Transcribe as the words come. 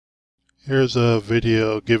Here's a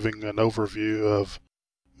video giving an overview of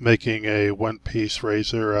making a one-piece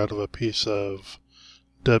razor out of a piece of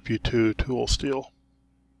W2 tool steel.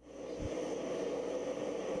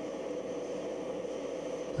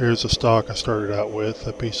 Here's the stock I started out with,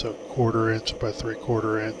 a piece of 1/4 inch by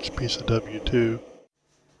 3/4 inch piece of W2.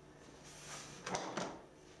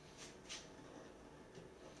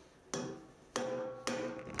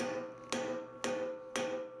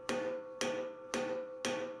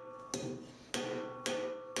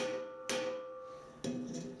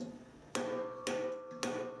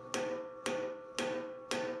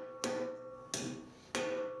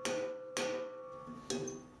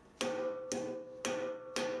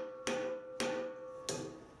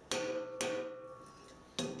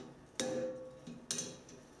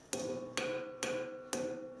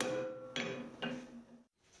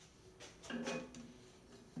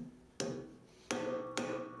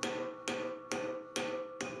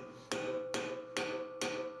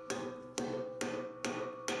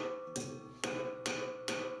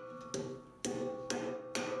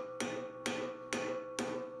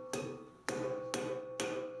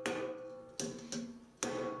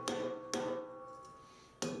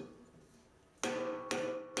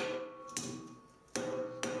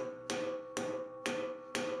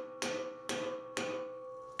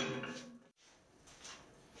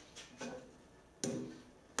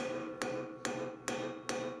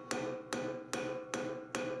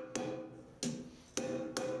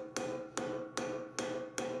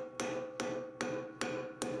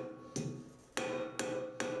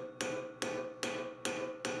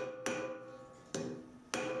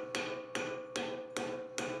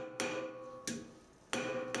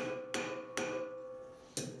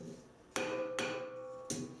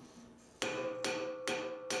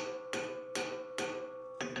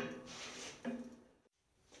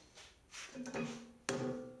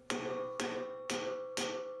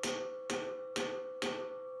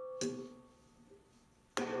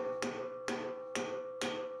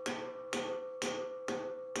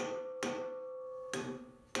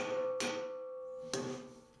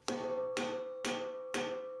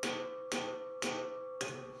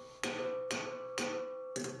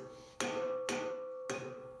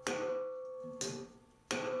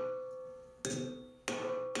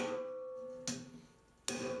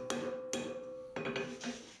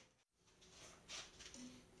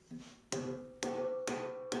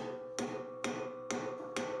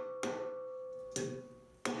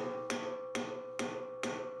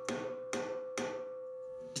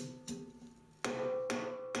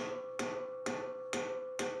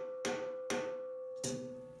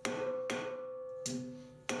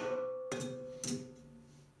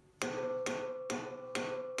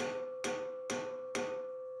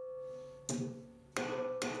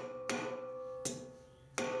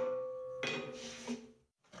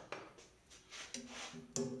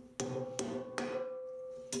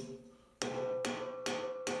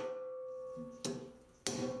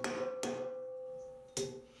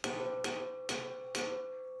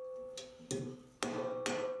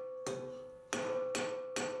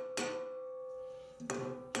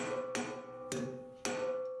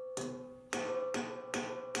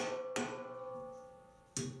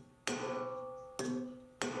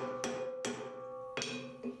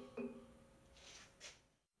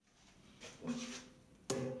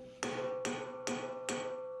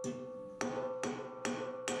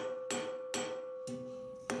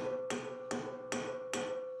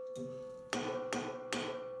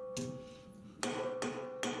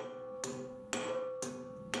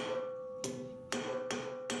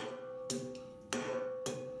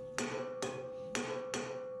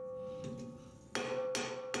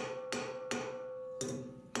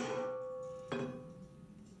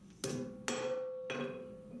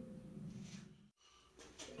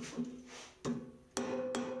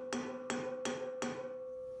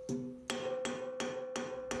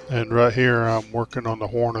 And right here I'm working on the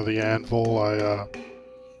horn of the anvil. I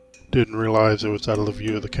didn't realize it was out of the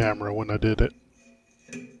view of the camera when I did it.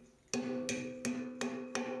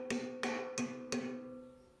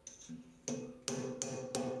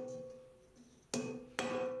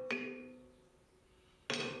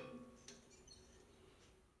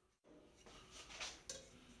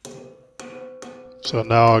 So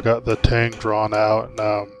now I got the tang drawn out and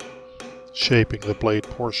I'm shaping the blade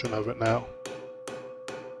portion of it now.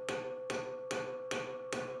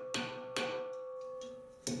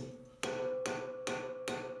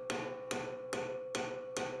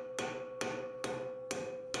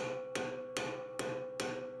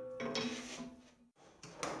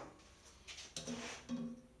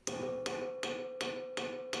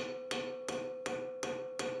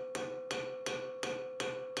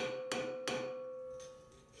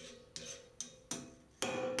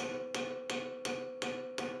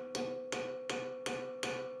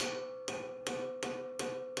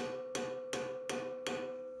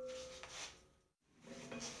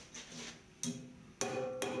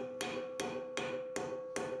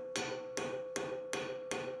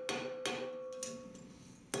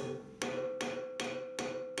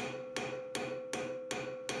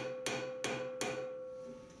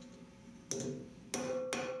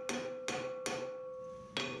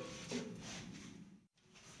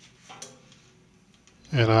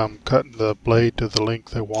 And I'm cutting the blade to the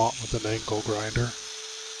length I want with an angle grinder.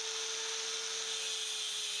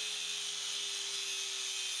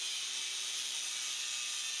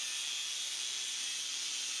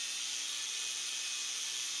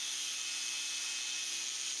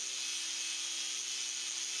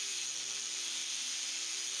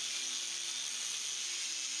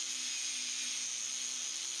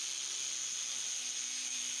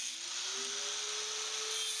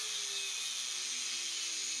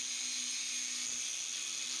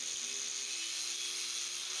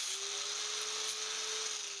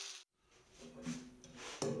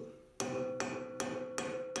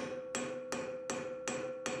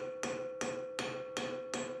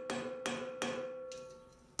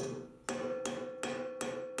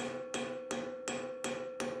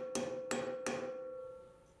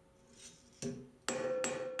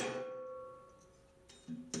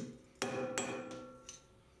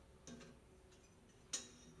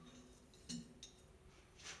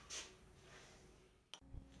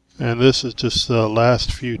 And this is just the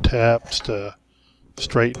last few taps to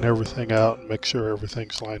straighten everything out and make sure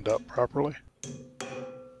everything's lined up properly.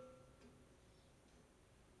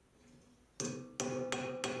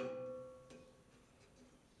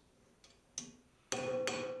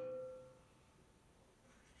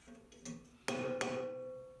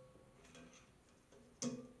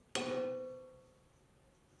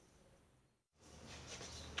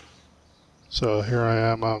 So here I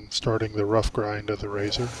am, I'm starting the rough grind of the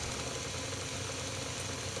razor.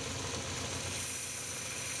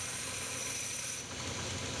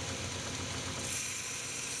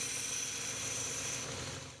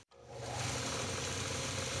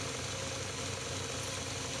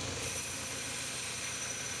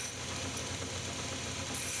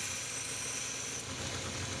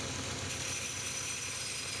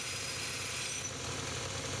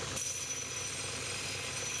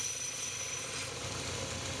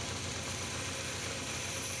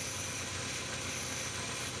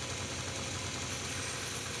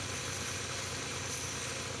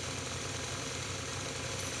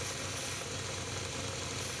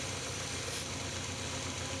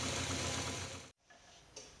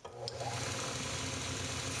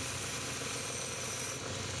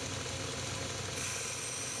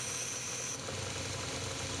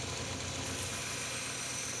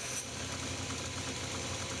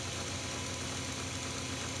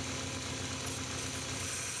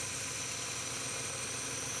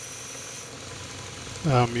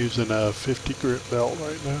 I'm using a 50 grit belt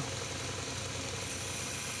right now.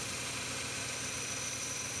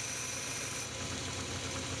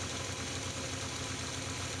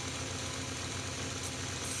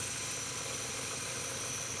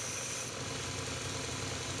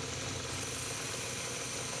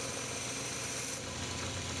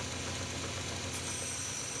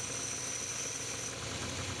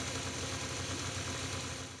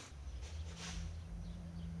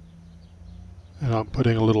 And I'm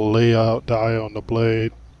putting a little layout die on the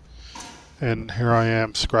blade. And here I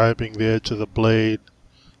am scribing the edge of the blade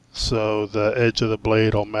so the edge of the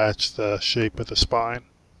blade will match the shape of the spine.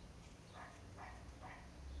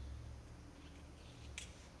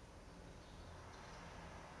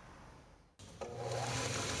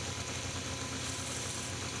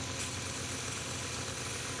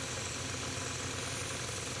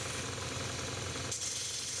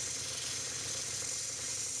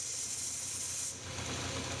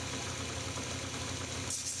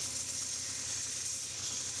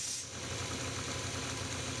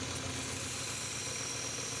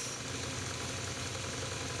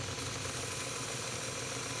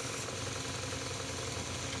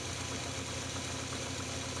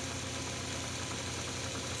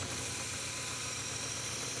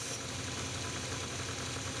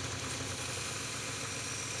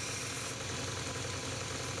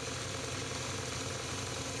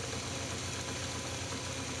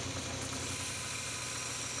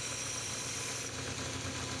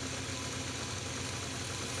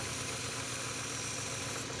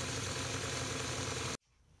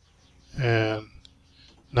 And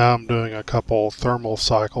now I'm doing a couple thermal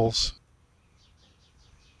cycles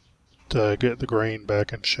to get the grain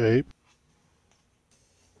back in shape.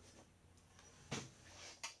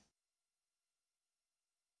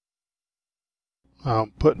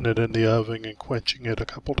 I'm putting it in the oven and quenching it a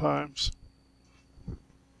couple times.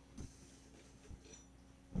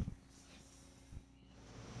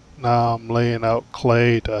 Now I'm laying out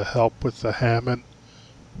clay to help with the Hammond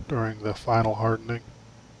during the final hardening.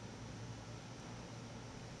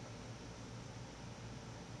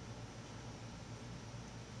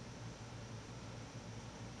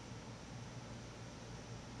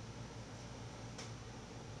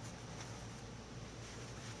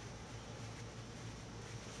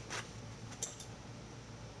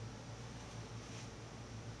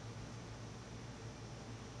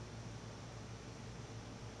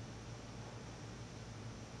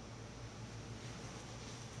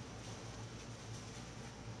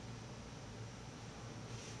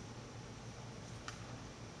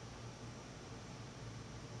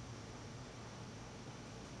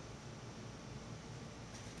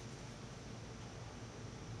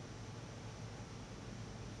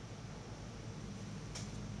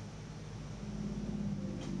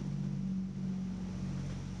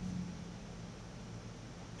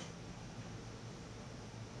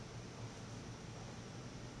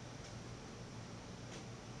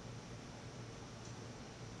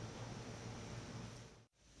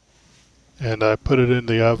 And I put it in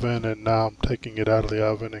the oven, and now I'm taking it out of the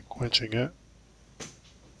oven and quenching it.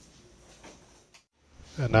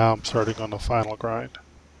 And now I'm starting on the final grind.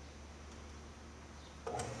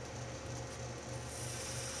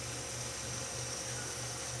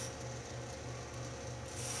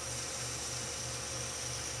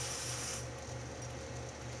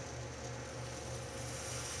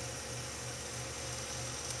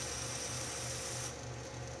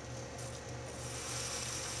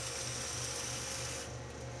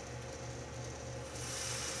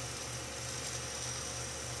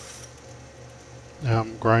 Now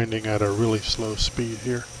I'm grinding at a really slow speed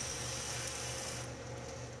here.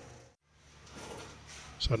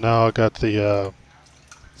 So now I got the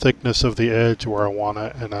thickness of the edge where I want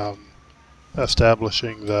it, and I'm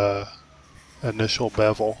establishing the initial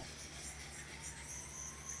bevel.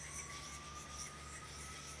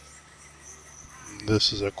 And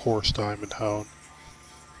this is a coarse diamond hone.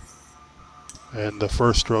 And the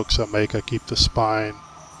first strokes I make, I keep the spine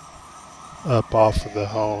up off of the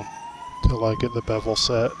hone till I get the bevel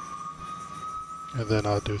set. And then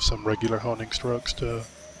I'll do some regular honing strokes to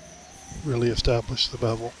really establish the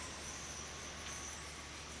bevel.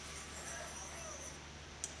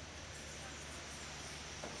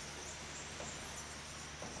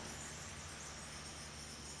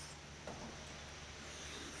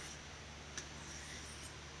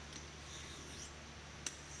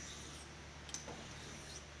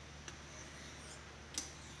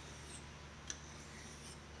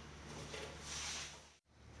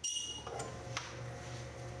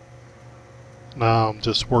 Now I'm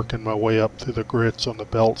just working my way up through the grits on the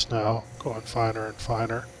belts now, going finer and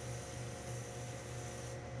finer.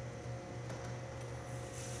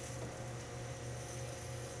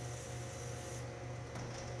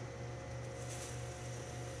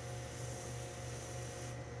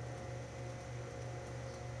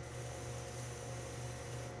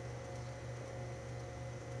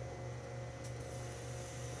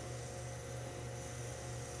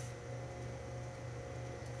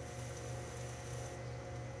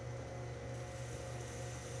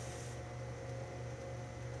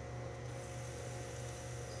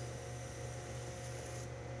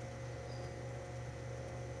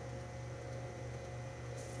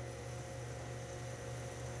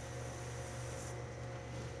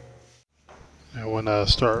 And when I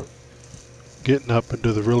start getting up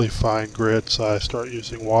into the really fine grits, I start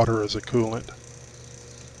using water as a coolant.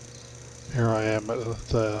 Here I am at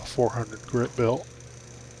the 400 grit belt.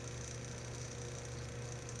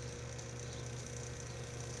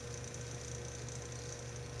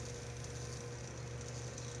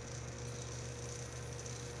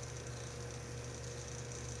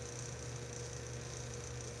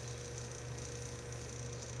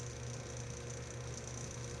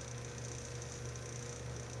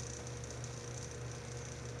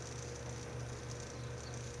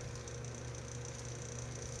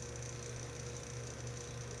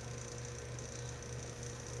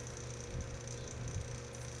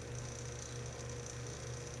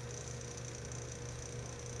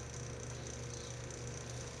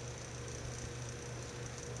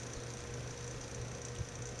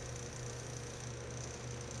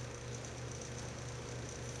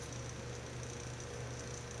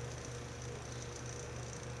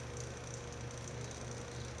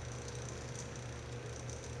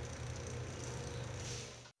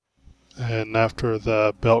 And after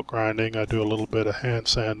the belt grinding, I do a little bit of hand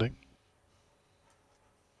sanding.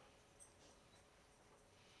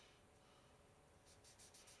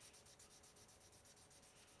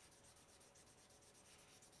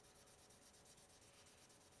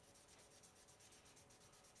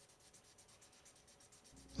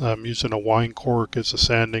 I'm using a wine cork as a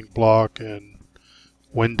sanding block, and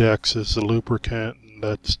Windex is the lubricant, and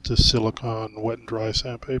that's the silicone wet and dry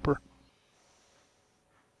sandpaper.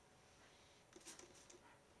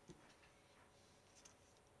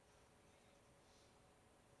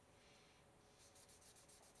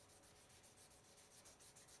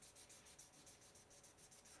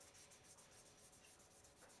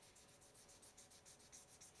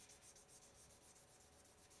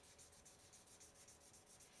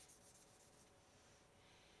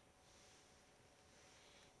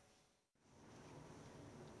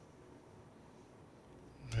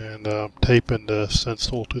 And taping the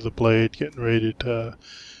stencil to the blade, getting ready to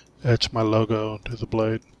etch my logo onto the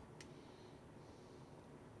blade.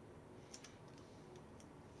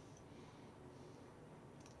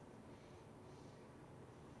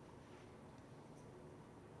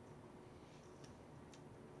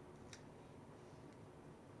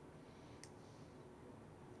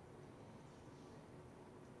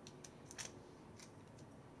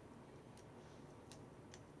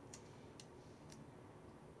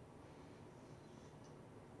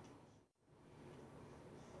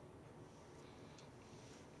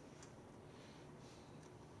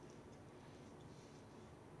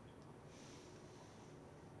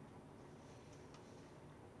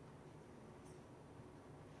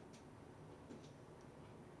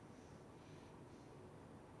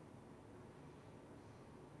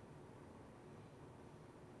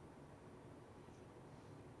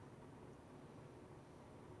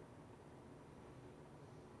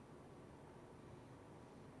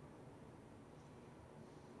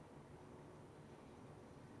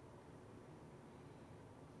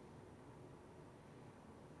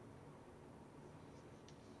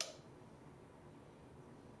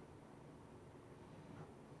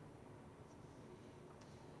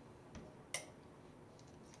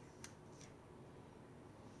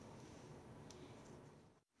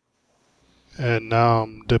 And now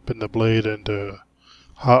I'm dipping the blade into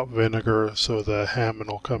hot vinegar so the hammer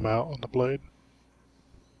will come out on the blade.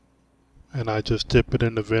 And I just dip it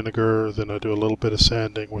in the vinegar, then I do a little bit of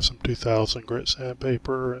sanding with some 2000 grit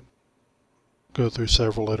sandpaper and go through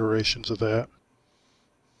several iterations of that.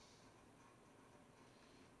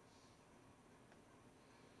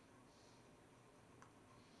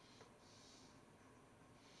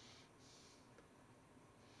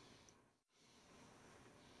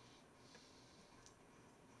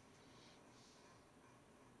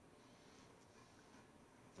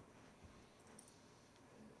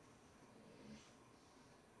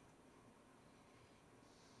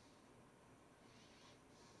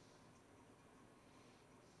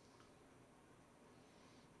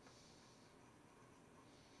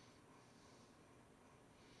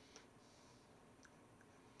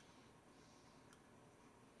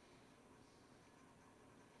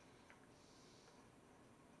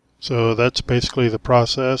 So that's basically the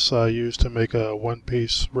process I use to make a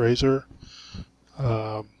one-piece razor.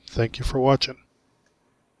 Thank you for watching.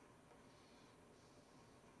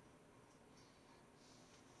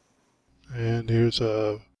 And here's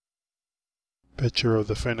a picture of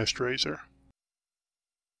the finished razor.